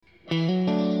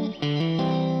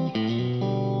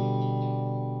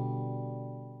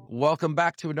Welcome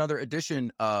back to another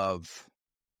edition of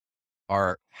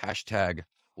our hashtag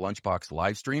Lunchbox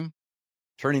live stream.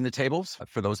 Turning the tables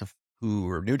for those who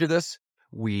are new to this,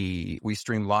 we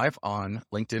stream live on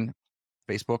LinkedIn,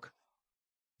 Facebook,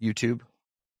 YouTube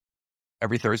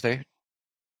every Thursday,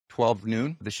 12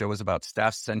 noon. The show is about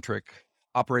staff-centric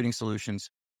operating solutions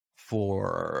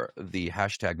for the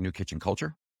hashtag New Kitchen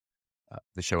Culture.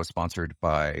 The show is sponsored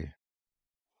by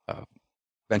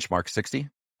Benchmark 60,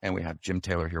 and we have Jim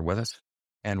Taylor here with us.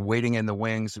 And waiting in the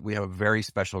wings, we have a very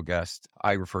special guest.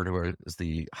 I refer to her as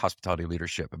the hospitality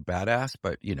leadership badass,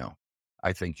 but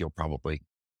I think you'll probably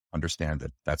understand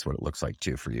that that's what it looks like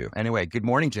too for you. Anyway, good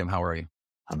morning, Jim. How are you?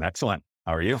 I'm excellent.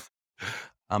 How are you?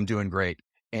 I'm doing great.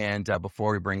 And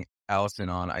before we bring Alison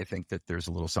on, I think that there's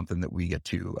a little something that we get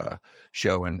to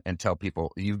show and tell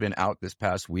people. You've been out this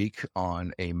past week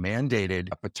on a mandated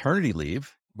paternity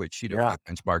leave, which,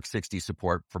 Benchmark 60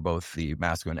 support for both the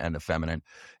masculine and the feminine.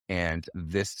 And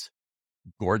this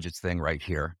gorgeous thing right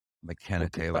here, McKenna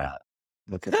Taylor.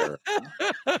 Look at her.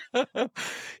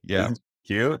 Yeah.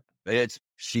 Cute.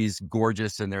 She's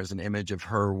gorgeous. And there's an image of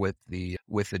her with the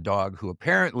dog, who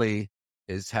apparently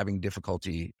is having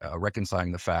difficulty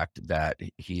reconciling the fact that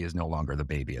he is no longer the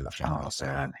baby of the family. Oh,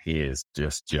 man. He is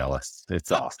just jealous.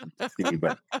 It's awesome.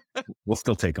 But we'll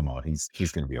still take him out. He's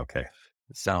going to be okay.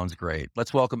 Sounds great.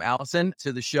 Let's welcome Alison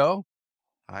to the show.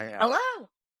 Hi. Hello.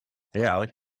 Hey, Allie.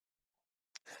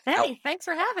 Hey, thanks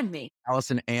for having me.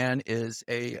 Alison Ann is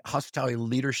a hospitality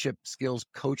leadership skills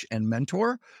coach and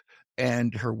mentor,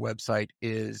 and her website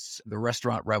is The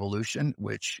Restaurant Revolution,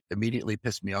 which immediately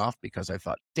pissed me off because I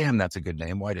thought, damn, that's a good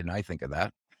name. Why didn't I think of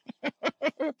that? I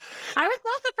was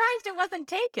so surprised it wasn't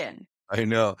taken. I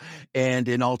know. And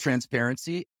in all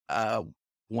transparency,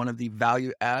 one of the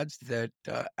value adds that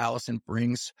Alison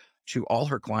brings to all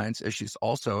her clients is she's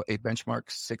also a Benchmark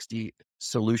 60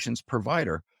 solutions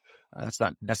provider. That's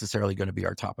not necessarily going to be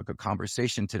our topic of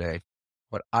conversation today,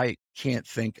 but I can't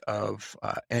think of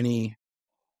any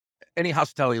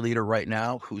hospitality leader right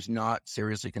now who's not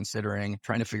seriously considering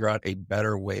trying to figure out a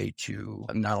better way to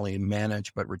not only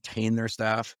manage but retain their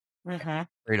staff,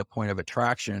 create a point of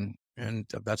attraction. And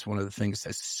that's one of the things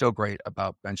that's so great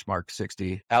about Benchmark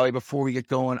 60. Allie, before we get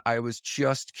going, I was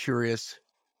just curious.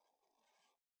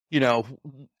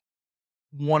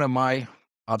 One of my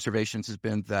observations has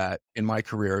been that in my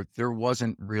career, there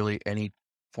wasn't really any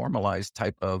formalized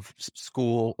type of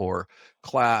school or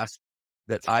class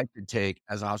that I could take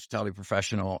as a hospitality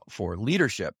professional for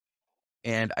leadership.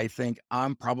 And I think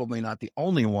I'm probably not the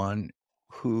only one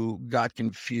who got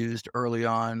confused early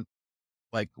on.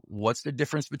 Like, what's the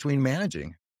difference between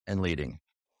managing and leading?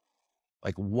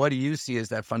 Like, what do you see as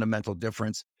that fundamental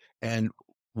difference? And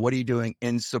what are you doing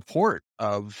in support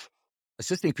of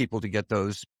assisting people to get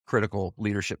those critical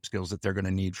leadership skills that they're going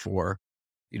to need for,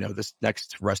 this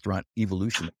next restaurant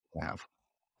evolution that we have?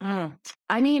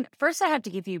 I mean, first I have to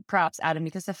give you props, Adam,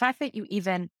 because the fact that you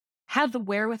even have the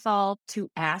wherewithal to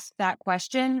ask that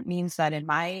question means that in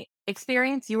my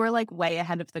experience, you were like way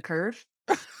ahead of the curve.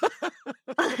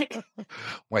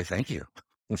 Why, thank you.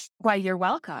 Why, you're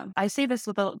welcome. I say this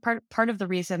with a part of the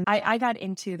reason I got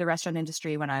into the restaurant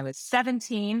industry when I was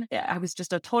 17. I was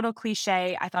just a total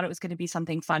cliche. I thought it was going to be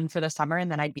something fun for the summer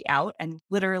and then I'd be out, and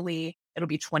literally it'll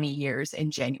be 20 years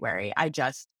in January. I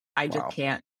just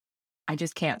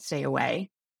can't stay away.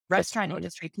 Restaurant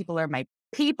industry people are my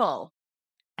people,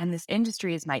 and this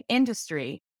industry is my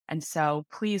industry. And so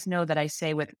please know that I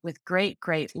say with great,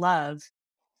 great love,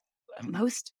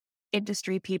 most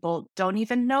industry people don't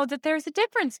even know that there's a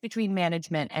difference between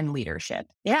management and leadership.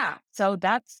 Yeah. So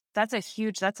that's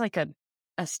like a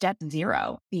step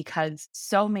zero, because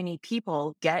so many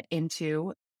people get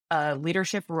into a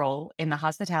leadership role in the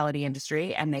hospitality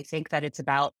industry and they think that it's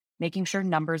about making sure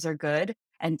numbers are good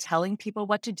and telling people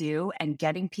what to do and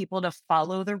getting people to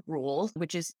follow the rules,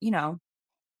 which is,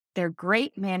 they're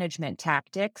great management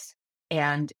tactics.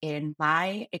 And in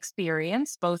my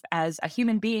experience, both as a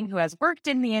human being who has worked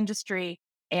in the industry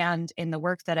and in the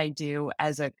work that I do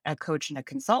as a coach and a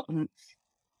consultant,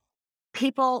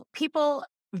 people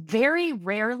very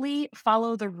rarely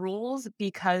follow the rules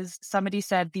because somebody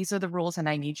said, these are the rules and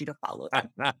I need you to follow them.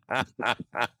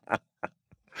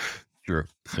 Sure.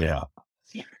 Yeah.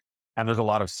 And there's a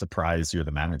lot of surprise you're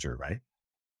the manager, right?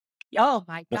 Oh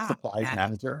my The God. surprise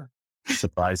manager.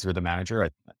 Surprise you're the manager.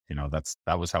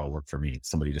 That was how it worked for me.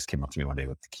 Somebody just came up to me one day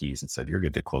with the keys and said, "You're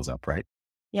good to close up, right?"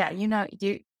 Yeah, You don't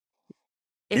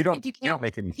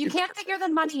make any. you can't figure the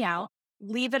money out,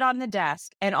 leave it on the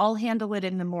desk and I'll handle it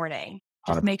in the morning.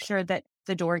 Just make sure that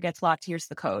the door gets locked. Here's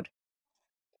the code.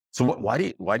 So why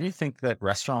do you think that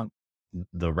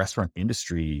the restaurant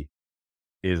industry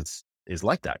is is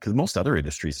like that, because most other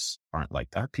industries aren't like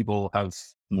that. People have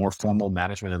more formal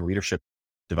management and leadership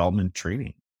development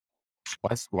training.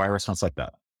 Why are restaurants like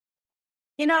that?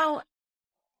 You know,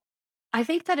 I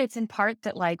think that it's in part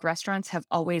that like restaurants have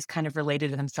always kind of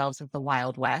related to themselves as the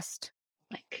Wild West.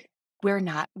 Like we're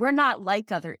not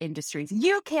like other industries.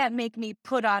 You can't make me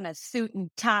put on a suit and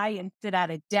tie and sit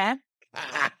at a desk.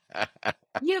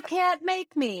 You can't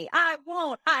make me. I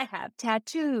won't. I have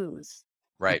tattoos.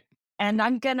 Right. And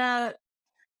I'm gonna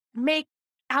make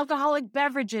alcoholic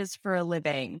beverages for a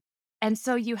living. And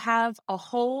so you have a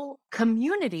whole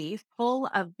community full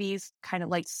of these kind of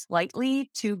like slightly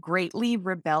to greatly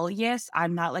rebellious,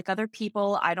 I'm not like other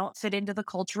people, I don't fit into the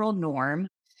cultural norm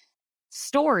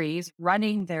stories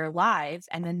running their lives.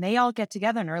 And then they all get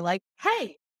together and are like,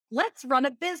 hey, let's run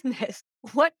a business.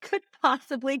 What could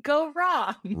possibly go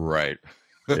wrong? Right.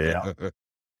 Yeah.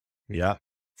 Yeah,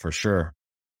 for sure.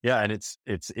 Yeah, and it's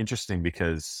interesting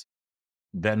because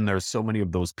then there's so many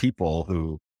of those people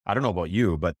who, I don't know about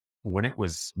you, but when it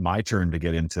was my turn to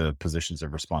get into positions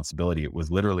of responsibility, it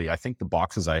was literally, I think the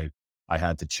boxes I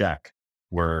had to check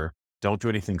were: don't do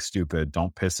anything stupid,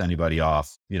 don't piss anybody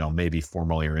off, maybe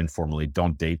formally or informally,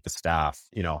 don't date the staff,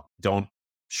 don't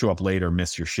show up late or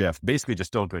miss your shift. Basically,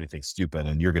 just don't do anything stupid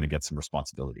and you're going to get some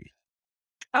responsibility.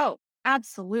 Oh,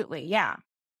 absolutely. Yeah.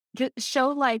 Just show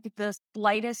like the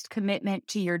slightest commitment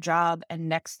to your job, and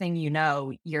next thing you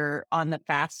know, you're on the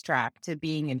fast track to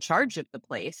being in charge of the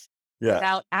place Yeah.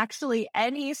 without actually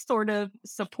any sort of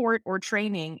support or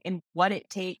training in what it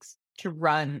takes to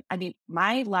run. I mean,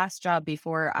 my last job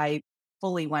before I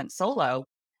fully went solo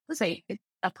was a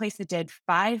place that did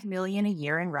 5 million a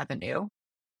year in revenue.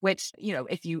 Which,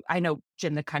 if you, I know,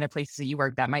 Jim, the kind of places that you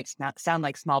work, that might not sound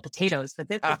like small potatoes, but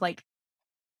this was like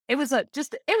it was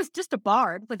just a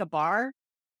bar. It was like a bar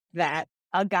that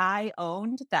a guy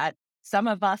owned that some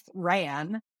of us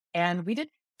ran, and we did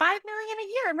 5 million a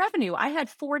year in revenue. I had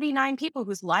 49 people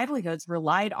whose livelihoods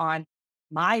relied on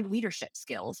my leadership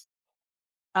skills,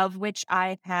 of which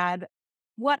I had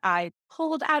what I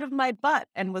pulled out of my butt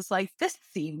and was like, this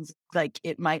seems like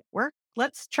it might work.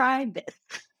 Let's try this.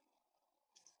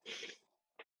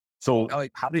 So Oh,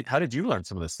 how did you learn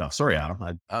some of this stuff? Sorry,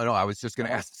 Adam. oh, no, I was just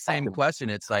gonna ask the same question.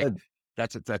 It's like,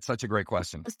 that's such a great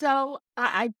question. So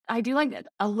I do like that.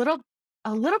 A little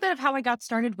bit of how I got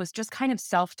started was just kind of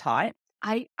self-taught.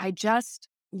 I just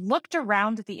looked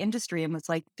around at the industry and was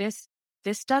like, this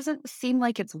doesn't seem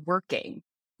like it's working.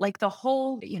 Like the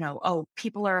whole, oh,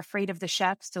 people are afraid of the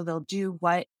chef, so they'll do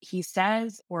what he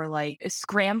says, or like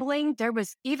scrambling. There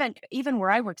was even where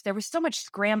I worked, there was so much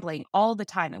scrambling all the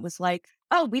time. It was like,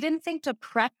 oh, we didn't think to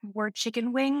prep more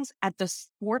chicken wings at the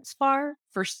sports bar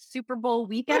for Super Bowl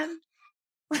weekend.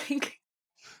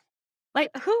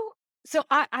 Like, who? So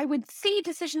I would see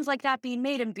decisions like that being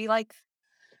made and be like,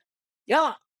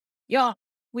 yeah, yeah,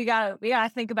 we gotta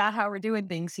think about how we're doing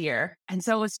things here. And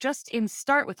so it's just in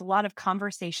start with a lot of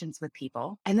conversations with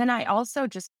people. And then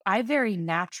I very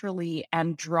naturally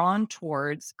am drawn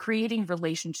towards creating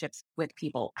relationships with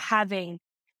people, having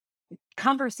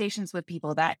conversations with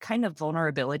people, that kind of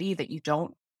vulnerability that you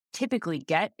don't typically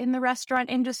get in the restaurant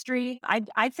industry.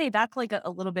 I'd say that's like a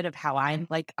little bit of how I'm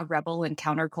like a rebel in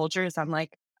countercultures. I'm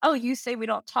like, oh, you say we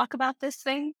don't talk about this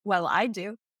thing? Well, I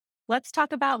do. Let's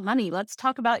talk about money. Let's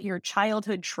talk about your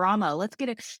childhood trauma. Let's get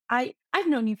it. I've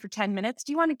known you for 10 minutes.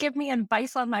 Do you want to give me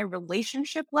advice on my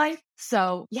relationship life?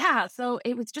 So yeah, so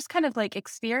it was just kind of like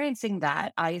experiencing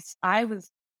that. I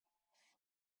was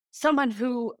someone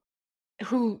who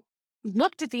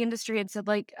looked at the industry and said,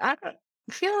 like, I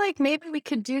feel like maybe we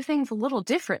could do things a little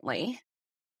differently.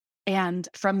 And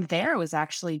from there, it was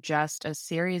actually just a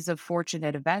series of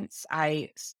fortunate events.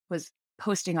 Was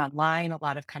posting online a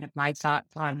lot of kind of my thoughts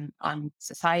on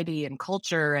society and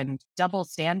culture and double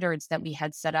standards that we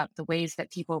had set up, the ways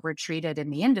that people were treated in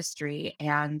the industry.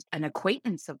 And an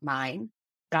acquaintance of mine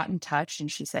got in touch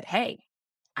and she said, hey,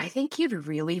 I think you'd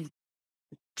really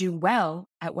do well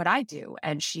at what I do.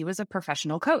 And she was a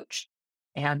professional coach.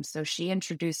 And so she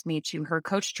introduced me to her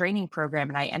coach training program.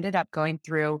 And I ended up going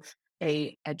through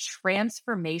a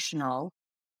transformational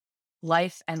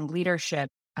life and leadership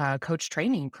coach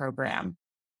training program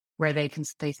where they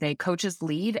say coaches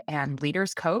lead and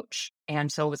leaders coach.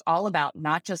 And so it was all about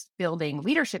not just building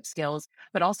leadership skills,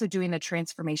 but also doing the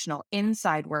transformational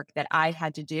inside work that I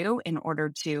had to do in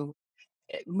order to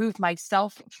move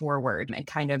myself forward and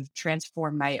kind of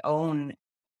transform my own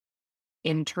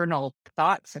internal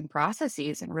thoughts and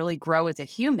processes and really grow as a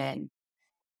human.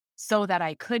 so that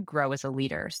I could grow as a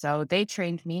leader. So they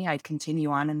trained me. I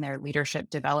continue on in their leadership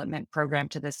development program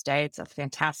to this day. It's a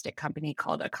fantastic company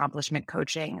called Accomplishment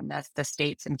Coaching, and that's the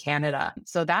States and Canada.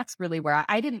 So that's really where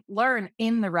I didn't learn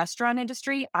in the restaurant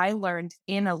industry. I learned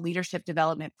in a leadership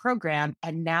development program,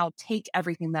 and now take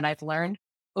everything that I've learned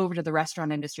over to the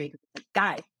restaurant industry.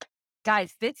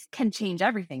 Guys, this can change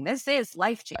everything. This is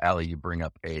life changing. Allie, you bring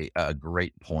up a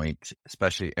great point,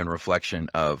 especially in reflection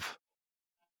of,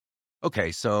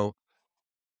 okay, so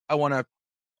I want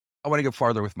to go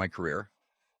farther with my career.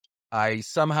 I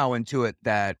somehow intuit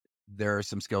that there are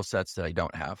some skill sets that I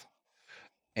don't have,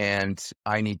 and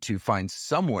I need to find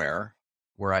somewhere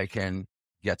where I can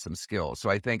get some skills.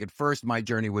 So I think at first my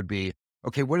journey would be,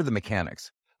 okay, what are the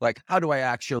mechanics? Like, how do I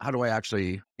actually, how do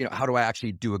I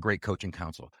actually do a great coaching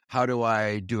council? How do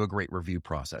I do a great review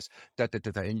process? Da, da,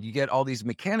 da, da. And you get all these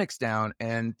mechanics down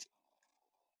and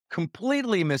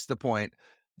completely miss the point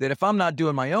that if I'm not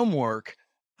doing my own work,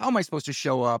 how am I supposed to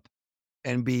show up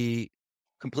and be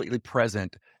completely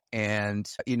present and,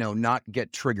 not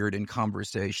get triggered in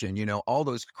conversation, all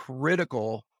those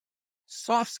critical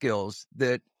soft skills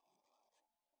that,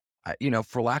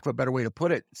 for lack of a better way to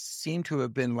put it, seem to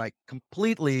have been like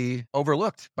completely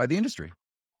overlooked by the industry.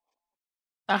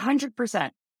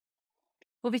 100%.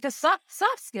 Well, because soft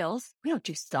skills, we don't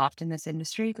do soft in this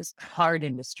industry. It's hard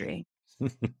industry.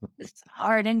 It's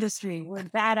hard industry. We're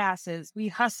badasses. We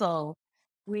hustle.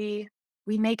 We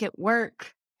make it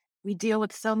work. We deal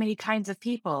with so many kinds of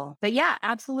people. But yeah,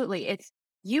 absolutely.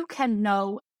 You can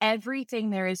know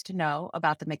everything there is to know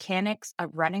about the mechanics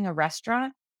of running a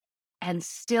restaurant and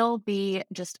still be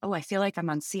just, oh, I feel like I'm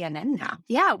on CNN now.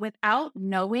 Yeah, without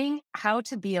knowing how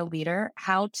to be a leader,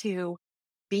 how to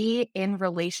be in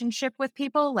relationship with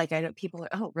people. Like, I know people are,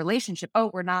 oh, relationship.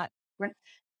 Oh,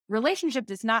 relationship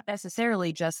is not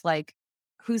necessarily just like,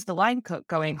 who's the line cook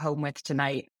going home with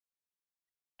tonight?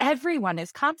 Everyone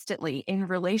is constantly in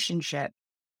relationship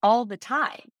all the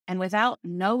time. And without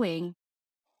knowing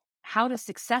how to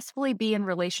successfully be in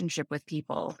relationship with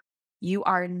people, you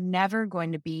are never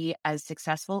going to be as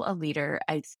successful a leader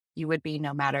as you would be,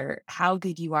 no matter how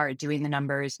good you are at doing the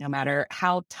numbers, no matter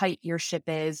how tight your ship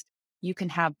is. You can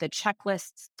have the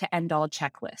checklists to end all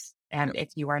checklists. And Yep. if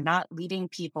you are not leading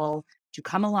people to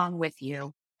come along with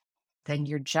you, then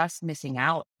you're just missing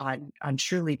out on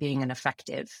truly being an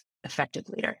effective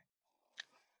leader.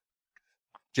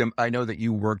 Jim, I know that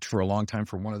you worked for a long time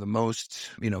for one of the most,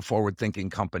 forward-thinking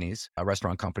companies,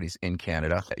 restaurant companies in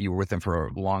Canada. You were with them for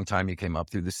a long time. You came up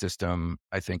through the system.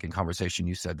 I think in conversation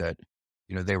you said that,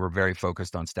 they were very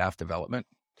focused on staff development.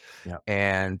 Yeah.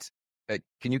 And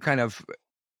can you kind of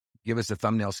give us a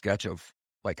thumbnail sketch of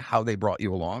like how they brought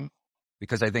you along?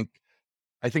 Because I think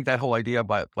that whole idea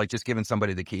about like just giving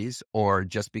somebody the keys, or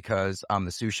just because I'm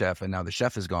the sous chef and now the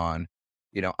chef is gone,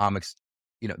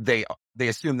 they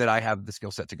assume that I have the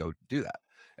skill set to go do that.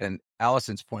 And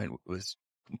Alison's point was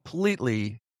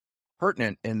completely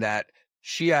pertinent in that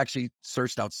she actually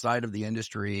searched outside of the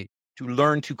industry to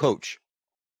learn to coach.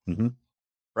 Mm-hmm.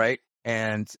 Right.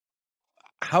 And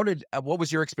what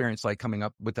was your experience like coming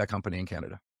up with that company in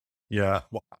Canada? Yeah.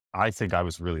 Well, I think I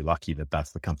was really lucky that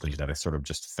that's the company that I sort of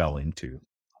just fell into.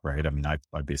 Right. I mean, I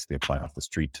basically applied off the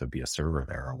street to be a server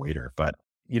there, a waiter. But,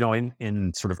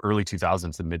 in sort of early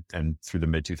 2000s and through the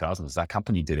mid 2000s, that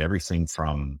company did everything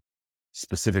from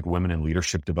specific women in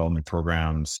leadership development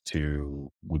programs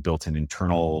to we built an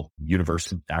internal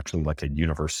university, actually like a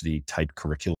university type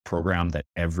curriculum program that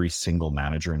every single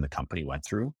manager in the company went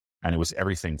through. And it was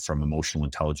everything from emotional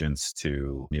intelligence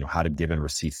to, how to give and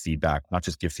receive feedback, not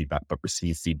just give feedback, but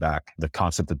receive feedback. The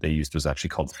concept that they used was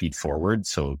actually called feed forward.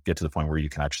 So get to the point where you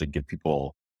can actually give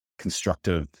people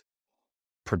constructive,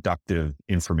 productive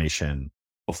information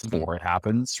before it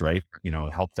happens, right?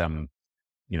 Help them,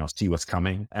 see what's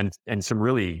coming, and some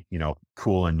really,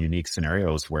 cool and unique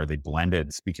scenarios where they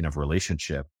blended, speaking of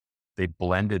relationship, they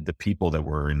blended the people that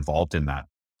were involved in that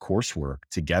coursework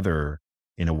together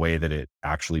in a way that it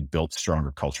actually built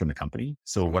stronger culture in the company.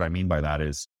 So what I mean by that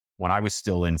is when I was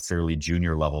still in fairly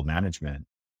junior level management,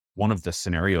 one of the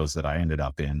scenarios that I ended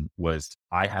up in was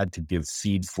I had to give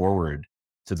feed forward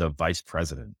to the vice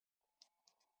president.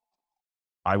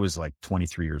 I was like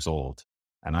 23 years old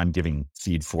and I'm giving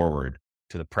feed forward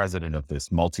to the president of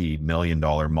this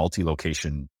multi-million-dollar,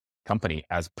 multi-location company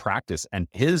as practice. And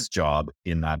his job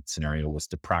in that scenario was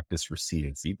to practice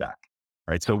receiving feedback,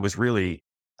 right? So it was really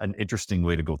an interesting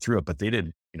way to go through it, but they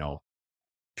did,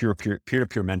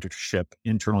 peer-to-peer mentorship,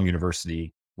 internal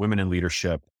university, women in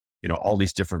leadership, all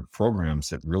these different programs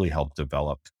that really helped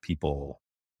develop people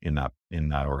in that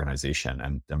organization.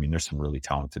 And I mean, there's some really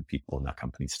talented people in that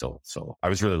company still. So I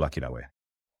was really lucky that way.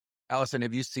 Allison,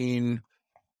 have you seen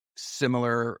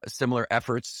similar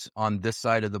efforts on this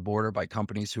side of the border by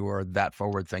companies who are that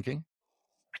forward thinking?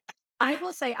 I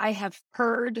will say I have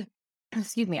heard,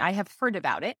 excuse me, I have heard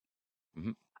about it.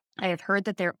 Mhm. I have heard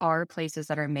that there are places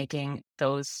that are making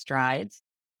those strides.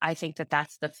 I think that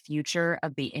that's the future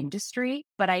of the industry.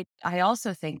 But I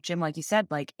also think, Jim, like you said,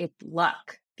 like it's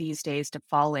luck these days to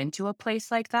fall into a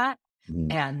place like that.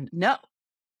 Mhm. And no,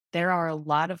 there are a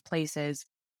lot of places,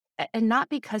 and not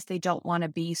because they don't want to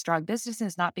be strong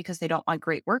businesses, not because they don't want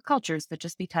great work cultures, but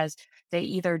just because they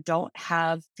either don't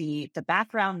have the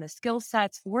background, the skill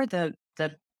sets, or the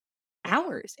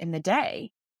hours in the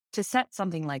day to set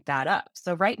something like that up.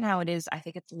 So right now it is, I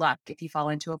think it's luck if you fall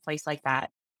into a place like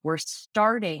that. We're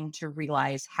starting to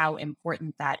realize how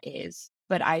important that is.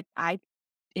 But I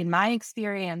in my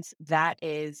experience, that's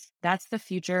the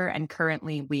future. And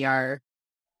currently we are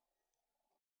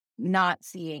not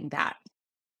seeing that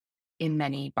in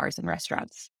many bars and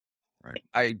restaurants. Right.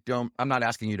 I'm not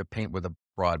asking you to paint with a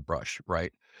broad brush,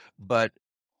 right? But,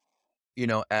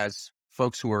 as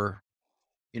folks who are,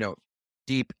 you know,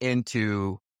 deep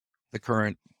into the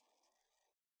current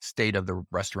state of the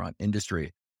restaurant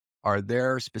industry, are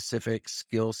there specific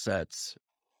skill sets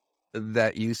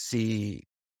that you see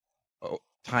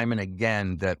time and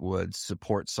again that would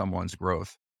support someone's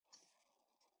growth?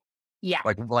 Yeah.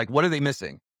 Like what are they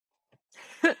missing?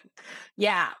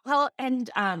 Yeah. Well, and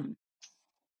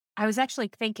I was actually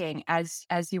thinking as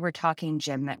you were talking,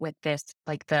 Jim, that with this,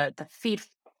 like the feed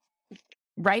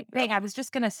right thing, I was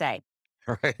just gonna say,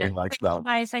 Right. He likes that.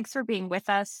 guys, thanks for being with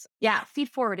us. Yeah, feed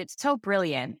forward. It's so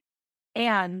brilliant.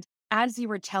 And as you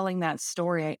were telling that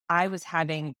story, I was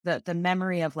having the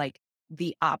memory of like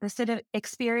the opposite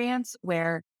experience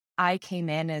where I came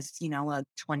in as, a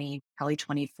 20, probably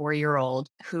 24-year-old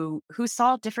who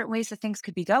saw different ways that things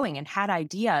could be going and had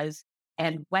ideas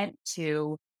and went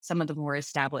to some of the more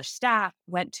established staff,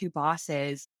 went to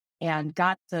bosses and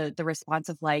got the response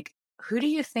of like, who do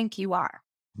you think you are?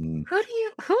 Mm,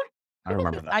 Who I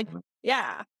remember that. I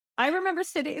yeah. I remember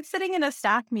sitting in a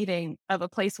staff meeting of a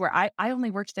place where I only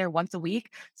worked there once a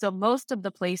week. So most of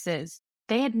the places,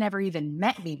 they had never even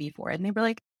met me before. And they were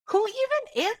like, who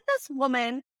even is this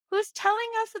woman who's telling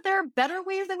us that there are better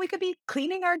ways that we could be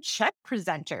cleaning our check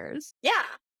presenters? Yeah.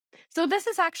 So this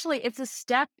is actually it's a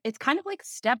step, it's kind of like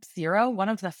step zero. One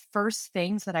of the first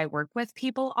things that I work with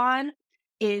people on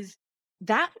is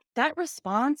that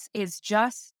response is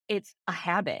just it's a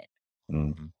habit.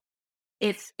 Mm, Mhm.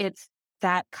 It's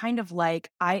that kind of like,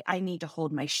 I need to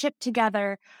hold my ship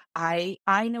together. I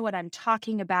know what I'm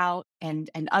talking about, and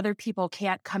other people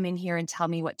can't come in here and tell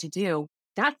me what to do.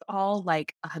 That's all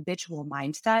like a habitual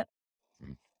mindset.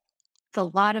 Mm. It's a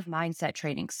lot of mindset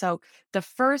training. So the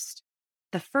first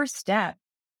the first step,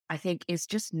 I think, is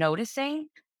just noticing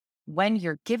when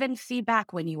you're given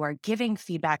feedback, when you are giving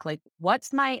feedback, like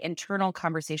what's my internal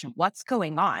conversation? What's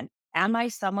going on? Am I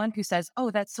someone who says,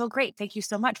 oh, that's so great. Thank you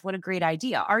so much. What a great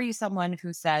idea. Are you someone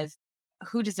who says,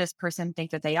 who does this person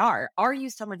think that they are? Are you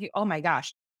someone who, oh my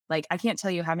gosh, like I can't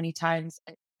tell you how many times,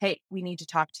 hey, we need to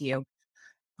talk to you.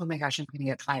 Oh my gosh, I'm going to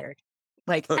get fired.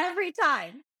 Like every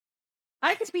time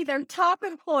I could be their top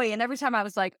employee. And every time I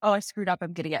was like, oh, I screwed up,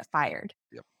 I'm going to get fired.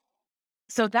 Yep.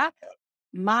 So that's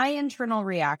my internal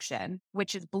reaction,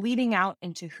 which is bleeding out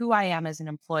into who I am as an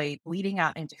employee, bleeding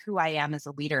out into who I am as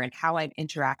a leader and how I'm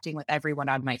interacting with everyone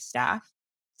on my staff.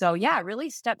 So, yeah, really,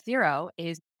 step zero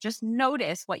is just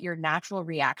notice what your natural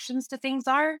reactions to things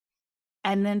are.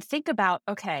 And then think about,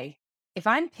 okay, if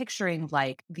I'm picturing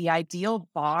like the ideal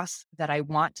boss that I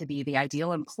want to be, the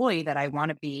ideal employee that I want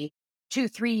to be 2,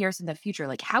 3 years in the future,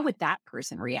 like how would that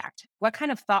person react? What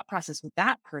kind of thought process would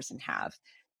that person have?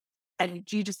 And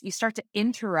you start to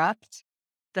interrupt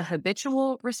the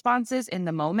habitual responses in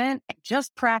the moment and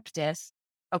just practice.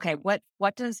 Okay, what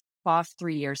does boss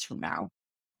 3 years from now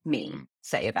me Mm.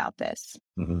 say about this?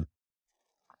 mhm.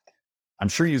 I'm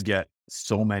sure you get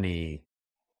so many.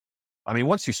 I mean,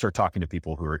 once you start talking to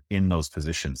people who are in those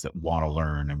positions that want to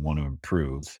learn and want to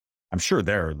improve, I'm sure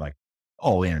they're like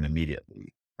all in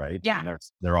immediately, right? Yeah. And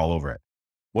they're all over it.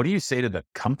 What do you say to the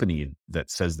company that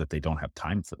says that they don't have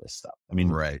time for this stuff? I mean,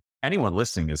 Right. anyone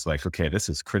listening is like, okay, this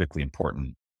is critically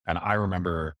important. And I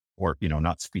remember, or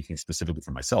not speaking specifically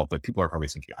for myself, but people are probably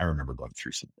thinking, I remember going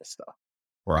through some of this stuff,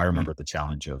 or I Mhm. remember the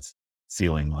challenge of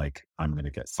feeling like I'm going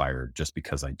to get fired just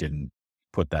because I didn't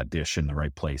put that dish in the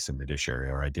right place in the dish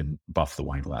area, or I didn't buff the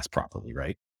wine glass properly,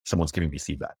 right? Someone's giving me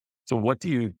feedback. So what do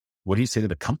you say to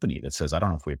the company that says, I don't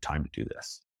know if we have time to do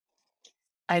this?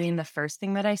 I mean, the first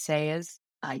thing that I say is,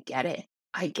 I get it.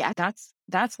 I get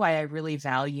that's why I really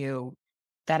value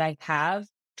that I have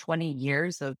 20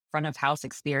 years of front of house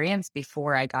experience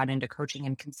before I got into coaching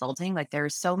and consulting. Like there are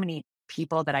so many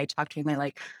people that I talk to and they're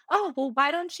like, oh, well, why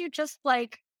don't you just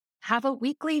like have a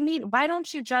weekly meet? Why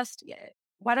don't you just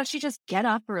get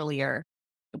up earlier?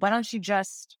 Why don't you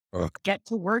just Ugh, get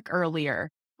to work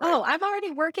earlier? right. Oh, I'm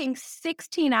already working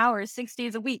 16 hours, 6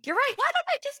 days a week. You're right. Why don't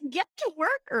I just get to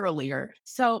work earlier?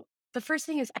 So the first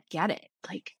thing is I get it.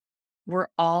 Like we're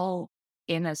all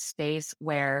in a space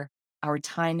where our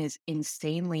time is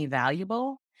insanely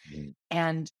valuable. Mm.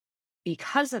 And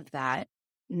because of that,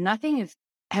 nothing is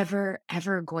ever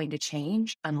going to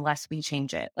change unless we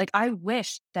change it. Like, I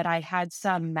wish that I had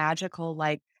some magical,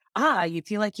 like, you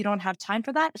feel like you don't have time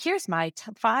for that? Here's my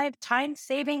 5 time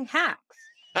saving hacks.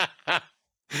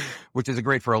 Which is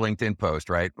great for a LinkedIn post,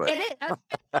 right? But It is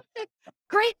a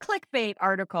great clickbait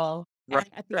article. right.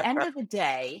 And at the end of the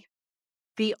day,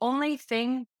 the only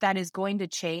thing that is going to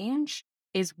change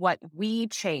is what we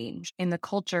change in the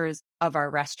cultures of our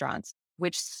restaurants,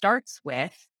 which starts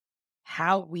with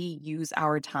how we use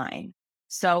our time.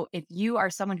 So if you are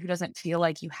someone who doesn't feel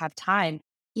like you have time,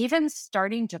 even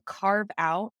starting to carve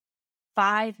out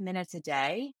 5 minutes a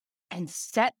day and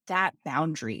set that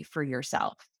boundary for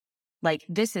yourself. Like,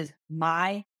 this is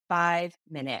my 5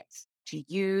 minutes to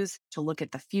use to look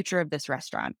at the future of this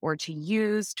restaurant or to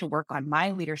use to work on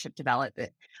my leadership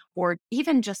development, or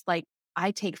even just like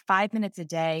I take 5 minutes a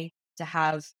day to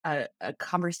have a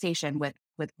conversation with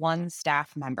one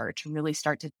staff member to really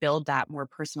start to build that more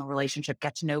personal relationship,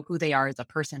 get to know who they are as a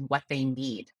person, what they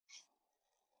need.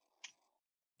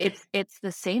 It's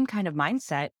the same kind of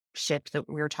mindset shift that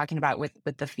we were talking about with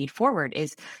the feed forward.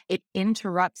 Is it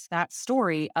interrupts that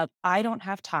story of I don't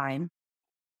have time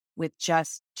with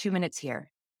just 2 minutes here,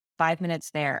 5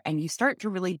 minutes there. And you start to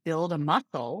really build a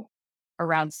muscle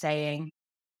around saying,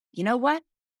 you know what?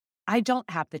 I don't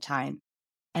have the time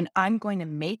and I'm going to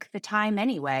make the time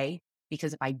anyway,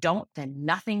 because if I don't, then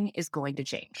nothing is going to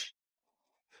change.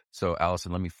 So,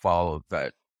 Allison, let me follow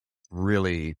that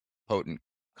really potent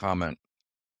comment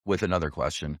with another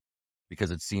question,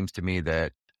 because it seems to me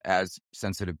that as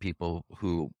sensitive people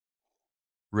who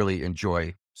really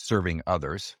enjoy serving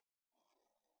others,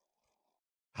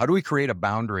 how do we create a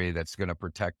boundary that's going to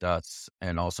protect us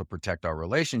and also protect our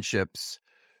relationships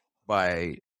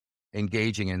by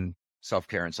engaging in self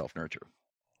care and self nurture?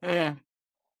 Yeah.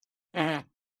 Yeah.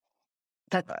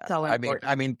 That's so I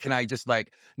important. mean, can I just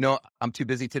like, no, I'm too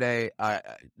busy today.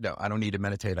 No, I don't need to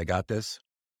meditate. I got this,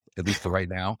 at least for right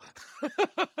now.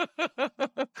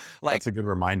 like, That's a good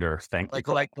reminder. Thank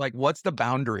you. what's the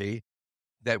boundary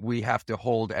that we have to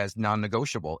hold as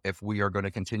non-negotiable if we are going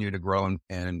to continue to grow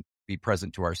and be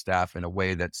present to our staff in a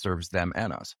way that serves them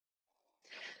and us?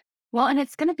 Well, and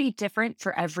it's going to be different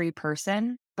for every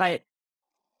person, but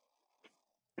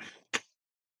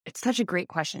it's such a great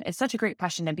question. It's such a great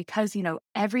question. And because,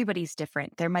 everybody's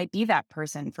different, there might be that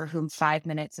person for whom 5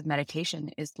 minutes of meditation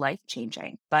is life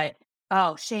changing. But,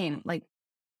 oh, Shane, like,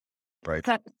 Right.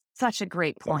 that's such a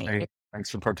great point. Hey,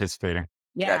 thanks for participating.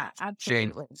 Yeah. Yeah,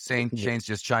 absolutely. Shane's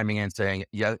just chiming in saying,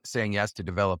 yeah, saying yes to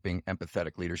developing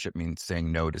empathetic leadership means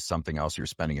saying no to something else you're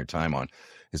spending your time on.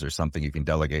 Is there something you can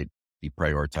delegate,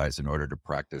 deprioritize in order to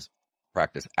practice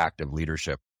active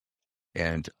leadership?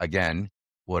 And again,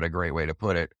 what a great way to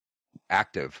put it.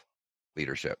 Active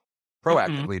leadership,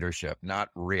 proactive Mhm. leadership, not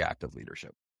reactive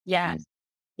leadership. Yes.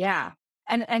 Yeah.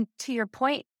 And to your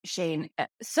point, Shane,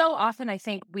 so often I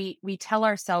think we tell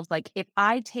ourselves, like, if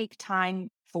I take time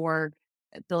for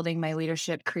building my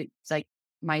leadership, like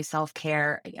my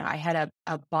self-care. I had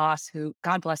a boss who,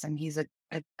 God bless him, he's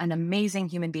an amazing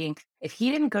human being. If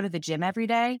he didn't go to the gym every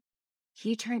day,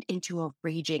 he turned into a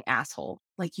raging asshole.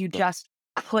 Like, you just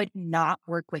could not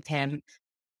work with him.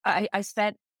 I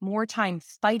spent more time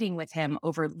fighting with him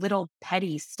over little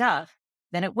petty stuff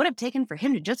than it would have taken for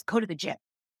him to just go to the gym.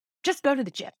 Just go to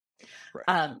the gym. Right.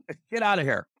 Um, Get out of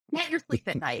here. get your sleep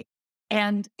at night.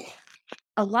 And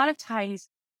a lot of times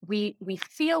we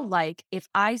feel like if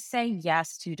I say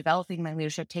yes to developing my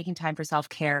leadership, taking time for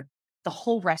self-care, the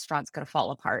whole restaurant's going to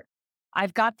fall apart.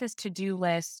 I've got this to-do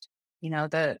list,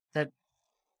 the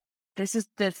this is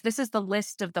the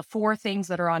list of the 4 things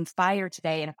that are on fire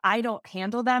today. And if I don't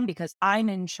handle them because I'm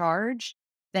in charge,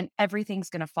 then everything's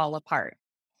going to fall apart.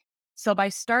 So by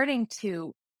starting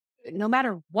to, no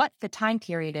matter what the time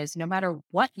period is, no matter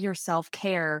what your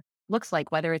self-care looks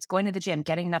like, whether it's going to the gym,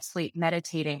 getting enough sleep,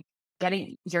 meditating,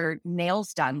 getting your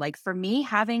nails done. Like, for me,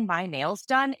 having my nails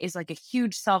done is like a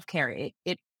huge self-care.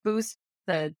 It boosts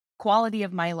the quality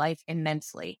of my life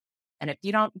immensely. And if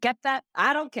you don't get that,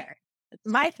 I don't care. It's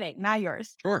my thing, not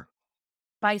yours. Sure.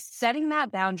 By setting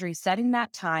that boundary, setting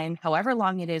that time, however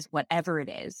long it is, whatever it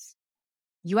is,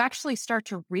 you actually start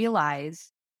to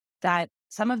realize that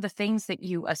some of the things that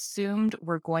you assumed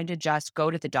were going to just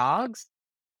go to the dogs,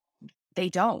 they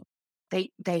don't.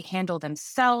 They handle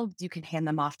themselves. You can hand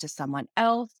them off to someone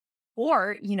else.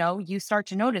 Or, you start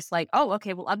to notice like, oh,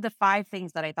 okay, well, of the 5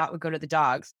 things that I thought would go to the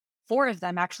dogs, 4 of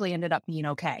them actually ended up being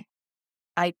okay.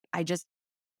 I just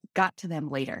got to them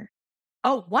later.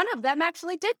 Oh, one of them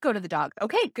actually did go to the dog.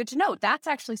 Okay, good to know. That's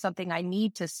actually something I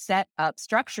need to set up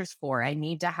structures for. I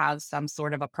need to have some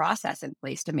sort of a process in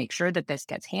place to make sure that this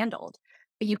gets handled.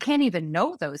 But you can't even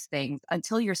know those things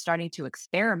until you're starting to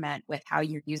experiment with how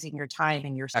you're using your time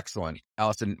and your. Excellent.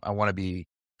 Allison, I want to be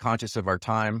conscious of our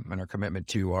time and our commitment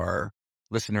to our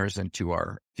listeners and to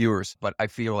our viewers, but I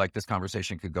feel like this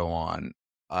conversation could go on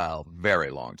a very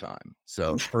long time.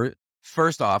 So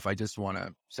first off, I just want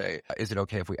to say, is it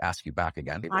okay if we ask you back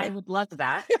again? I would love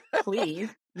that.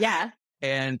 Please. Yeah.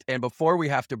 And before we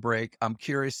have to break, I'm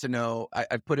curious to know,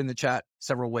 I've put in the chat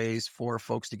several ways for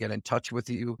folks to get in touch with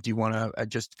you. Do you want to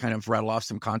just kind of rattle off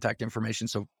some contact information?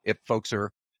 So if folks are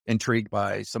intrigued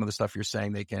by some of the stuff you're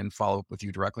saying, they can follow up with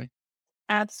you directly?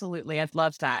 Absolutely. I'd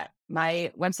love that.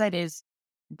 My website is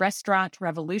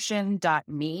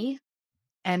restaurantrevolution.me.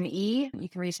 ME. You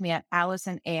can reach me at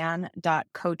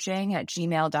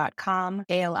alisonann.coaching@gmail.com.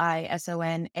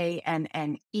 ALISONANNE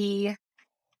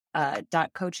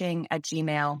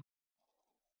 .coaching@gmail.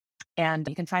 And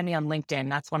you can find me on LinkedIn.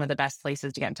 That's one of the best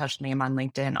places to get in touch with me. I'm on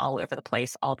LinkedIn all over the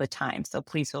place all the time. So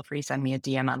please feel free to send me a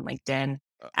DM on LinkedIn,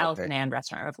 Alison Okay. Ann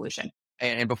Restaurant Revolution.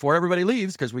 And before everybody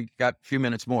leaves, because we got a few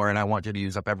minutes more and I want you to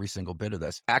use up every single bit of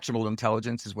this, actionable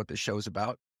intelligence is what this show's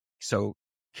about. So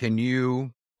can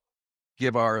you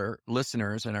give our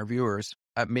listeners and our viewers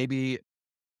maybe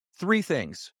 3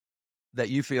 things that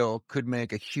you feel could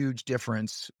make a huge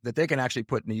difference that they can actually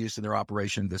put into use in their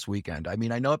operation this weekend? I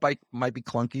mean, I know it might be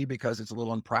clunky because it's a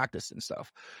little unpracticed and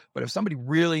stuff, but if somebody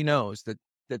really knows that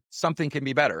something can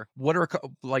be better, what are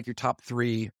like your top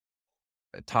 3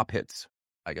 top hits,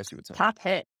 I guess you would say? Top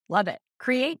hit. Love it.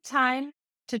 Create time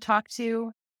to talk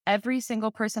to every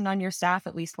single person on your staff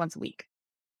at least once a week.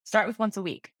 Start with once a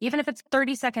week. Even if it's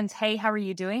 30 seconds, hey, how are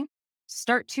you doing?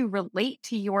 Start to relate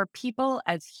to your people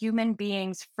as human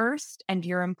beings first and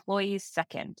your employees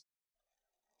second.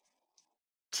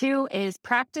 2 is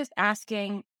practice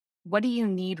asking, what do you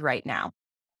need right now?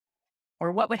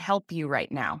 Or what would help you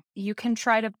right now? You can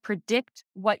try to predict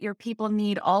what your people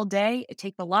need all day. It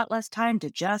takes a lot less time to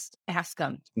just ask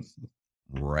them.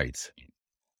 Right.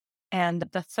 And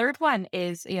the third one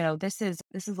is, this is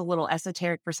a little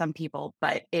esoteric for some people,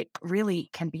 but it really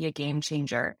can be a game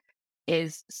changer,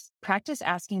 is practice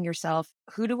asking yourself,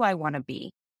 who do I want to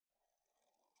be?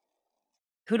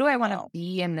 Who do I want to Wow.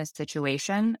 be in this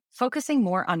situation? Focusing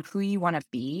more on who you want to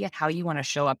be and how you want to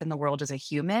show up in the world as a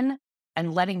human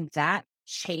and letting that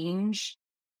change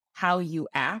how you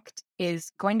act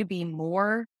is going to be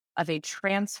more of a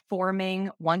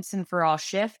transforming once and for all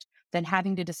shift than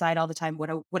having to decide all the time, what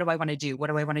do I want to do? What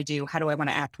do I want to do? How do I want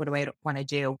to act? What do I want to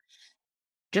do?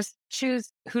 Just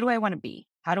choose, who do I want to be?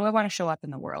 How do I want to show up in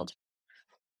the world?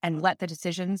 And let the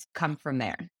decisions come from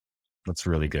there. That's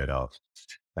really good.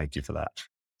 Thank you for that.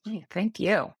 Hey, thank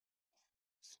you.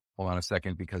 Hold on a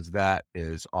second, because that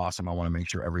is awesome. I want to make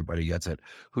sure everybody gets it.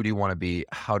 Who do you want to be?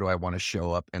 How do I want to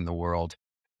show up in the world?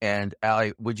 And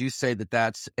Allie, would you say that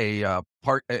that's a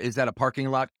is that a parking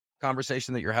lot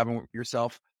conversation that you're having with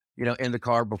yourself, in the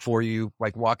car before you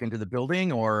like walk into the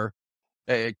building, or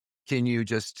can you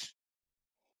just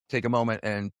take a moment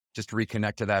and just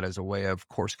reconnect to that as a way of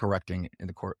course correcting in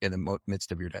the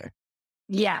midst of your day?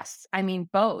 Yes. I mean,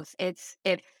 both. If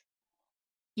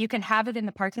you can have it in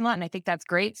the parking lot, and I think that's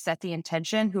great. Set the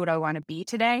intention. Who do I want to be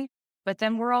today? But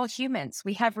then we're all humans.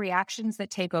 We have reactions that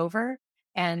take over.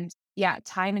 And yeah,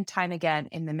 time and time again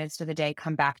in the midst of the day,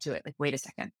 come back to it. Like, wait a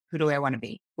second. Who do I want to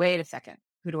be? Wait a second.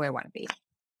 Who do I want to be?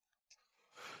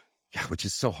 Yeah, which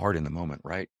is so hard in the moment,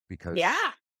 right? Because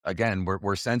Yeah. again,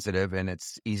 we're sensitive and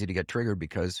it's easy to get triggered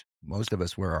because most of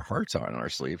us wear our hearts on our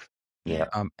sleeve. Yeah.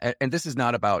 And this is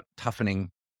not about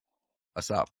toughening us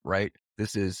up, right?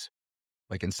 This is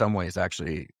like in some ways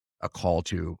actually a call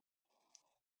to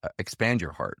expand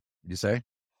your heart. You say?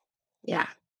 Yeah.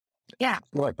 Yeah.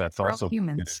 I feel like that's We're all also good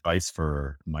humans. advice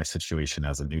for my situation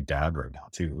as a new dad right now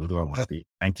too. Who do I want to be?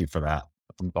 Thank you for that.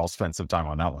 I'll spend some time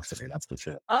on that one today. That's the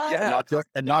shit. Yeah.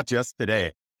 Not just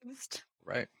today.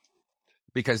 Right.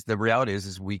 Because the reality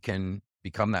is we can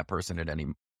become that person at any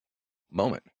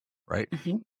moment, right?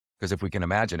 Mhm. Because if we can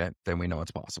imagine it, then we know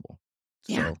it's possible.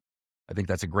 Yeah. So I think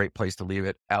that's a great place to leave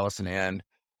it. Alison Ann,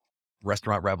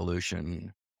 Restaurant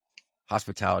Revolution,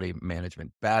 hospitality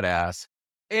management, badass,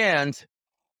 and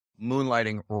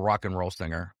moonlighting rock and roll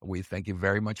singer. We thank you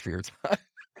very much for your time.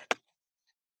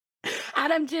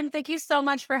 Adam, Jim, thank you so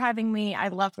much for having me. I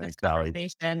love this Thanks, Sally.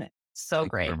 conversation. So Thank you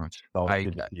very great. much. Always I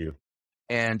good to see you.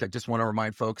 And I just want to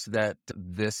remind folks that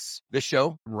this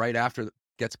show right after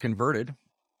gets converted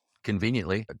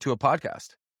conveniently to a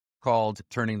podcast called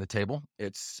Turning the Table.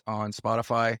 It's on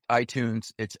Spotify,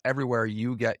 iTunes. It's everywhere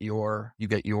you get your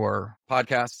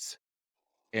podcasts.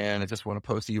 And I just want to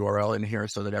post the URL in here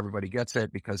so that everybody gets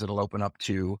it, because it'll open up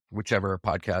to whichever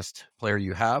podcast player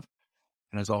you have.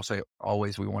 And as also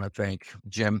always, we want to thank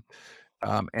Jim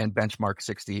and Benchmark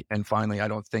 60. And finally, I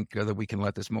don't think that we can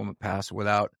let this moment pass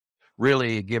without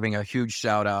really giving a huge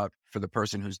shout out for the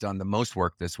person who's done the most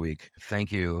work this week.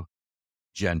 Thank you,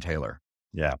 Jen Taylor,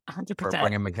 Yeah. for 100%.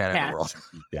 bringing mechanic to Yeah. the world.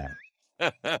 Yeah.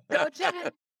 Go,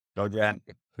 Jen. Go, Jen.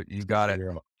 You got it.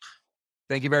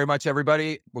 Thank you very much,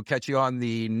 everybody. We'll catch you on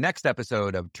the next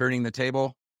episode of Turning the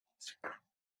Table.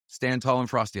 Stand tall and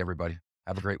frosty, everybody.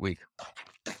 Have a great week.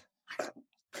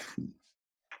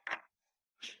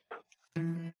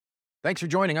 Thanks for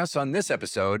joining us on this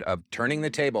episode of Turning the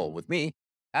Table with me,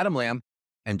 Adam Lamb,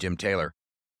 and Jim Taylor.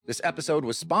 This episode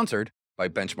was sponsored by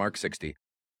Benchmark 60.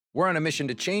 We're on a mission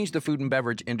to change the food and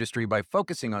beverage industry by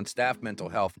focusing on staff mental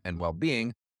health and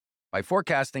well-being, by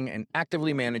forecasting and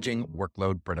actively managing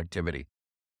workload productivity.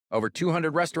 Over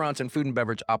 200 restaurants and food and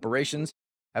beverage operations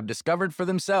have discovered for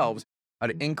themselves how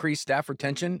to increase staff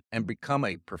retention and become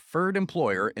a preferred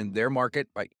employer in their market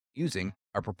by using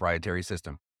our proprietary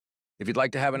system. If you'd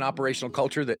like to have an operational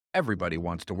culture that everybody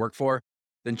wants to work for,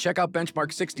 then check out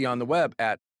Benchmark 60 on the web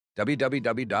at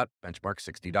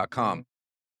www.benchmark60.com.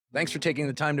 Thanks for taking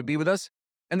the time to be with us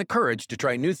and the courage to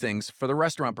try new things for the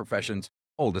restaurant profession's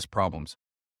oldest problems.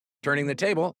 Turning the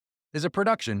Table is a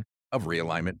production of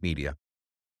Realignment Media.